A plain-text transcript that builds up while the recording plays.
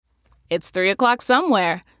It's 3 o'clock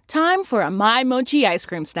somewhere. Time for a My Mochi ice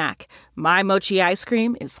cream snack. My Mochi ice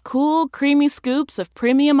cream is cool, creamy scoops of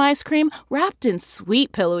premium ice cream wrapped in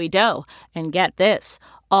sweet, pillowy dough. And get this,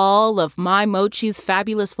 all of My Mochi's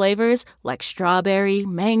fabulous flavors, like strawberry,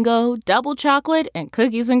 mango, double chocolate, and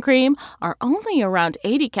cookies and cream, are only around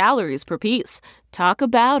 80 calories per piece. Talk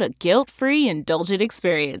about a guilt-free, indulgent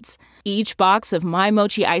experience. Each box of My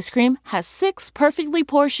Mochi ice cream has 6 perfectly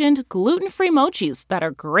portioned, gluten-free mochis that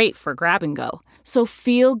are great for grab and go. So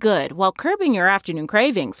feel good while curbing your afternoon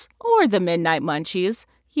cravings or the midnight munchies.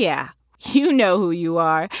 Yeah, you know who you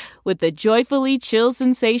are with the joyfully chill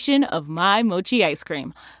sensation of My Mochi ice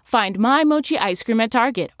cream. Find My Mochi ice cream at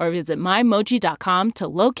Target or visit MyMochi.com to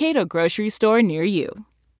locate a grocery store near you.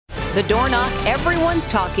 The door knock everyone's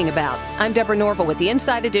talking about. I'm Deborah Norville with the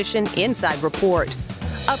Inside Edition Inside Report.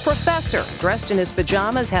 A professor dressed in his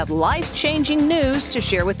pajamas had life-changing news to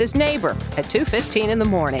share with his neighbor at 2:15 in the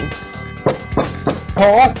morning.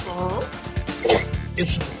 Paul?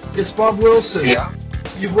 It's Bob Wilson. Yeah.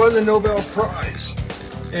 You've won the Nobel Prize.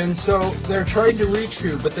 And so they're trying to reach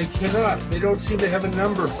you, but they cannot. They don't seem to have a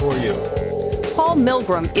number for you. Paul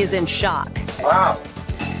Milgram is in shock. Wow.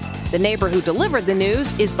 The neighbor who delivered the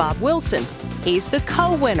news is Bob Wilson. He's the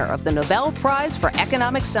co-winner of the Nobel Prize for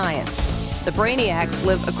Economic Science. The brainiacs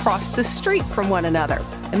live across the street from one another.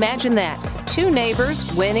 Imagine that, 2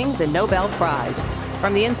 neighbors winning the Nobel Prize.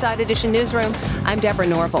 From the Inside Edition newsroom, I'm Deborah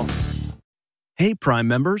Norville. Hey, Prime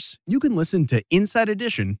members, you can listen to Inside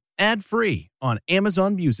Edition ad-free on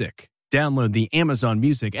Amazon Music. Download the Amazon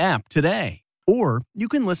Music app today. Or you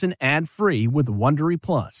can listen ad-free with Wondery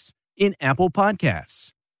Plus in Apple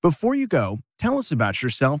Podcasts. Before you go, tell us about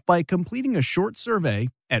yourself by completing a short survey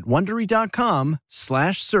at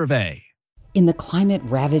Wondery.com/survey. In the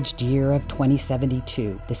climate-ravaged year of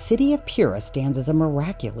 2072, the city of Pura stands as a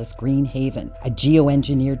miraculous green haven, a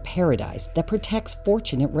geoengineered paradise that protects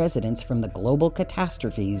fortunate residents from the global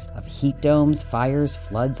catastrophes of heat domes, fires,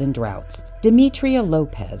 floods, and droughts. Demetria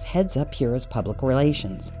Lopez heads up Pura's public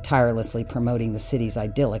relations, tirelessly promoting the city's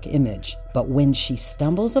idyllic image. But when she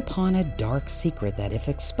stumbles upon a dark secret that, if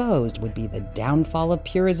exposed, would be the downfall of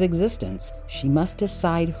Pura's existence, she must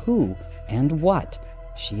decide who and what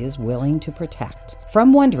she is willing to protect.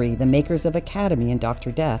 From Wondery, the makers of Academy and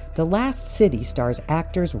Dr. Death, The Last City stars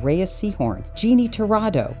actors Reyes Sehorn, Jeannie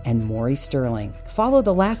Torrado, and Maury Sterling. Follow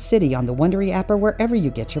The Last City on the Wondery app or wherever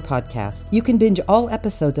you get your podcasts. You can binge all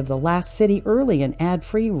episodes of The Last City early and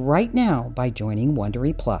ad-free right now by joining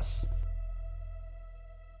Wondery Plus.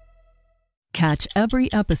 Catch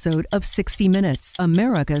every episode of 60 Minutes,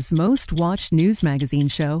 America's most watched news magazine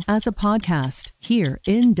show, as a podcast. Hear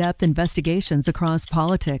in-depth investigations across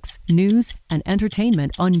politics, news, and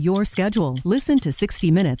entertainment on your schedule. Listen to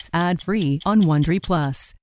 60 Minutes ad-free on Wondery Plus.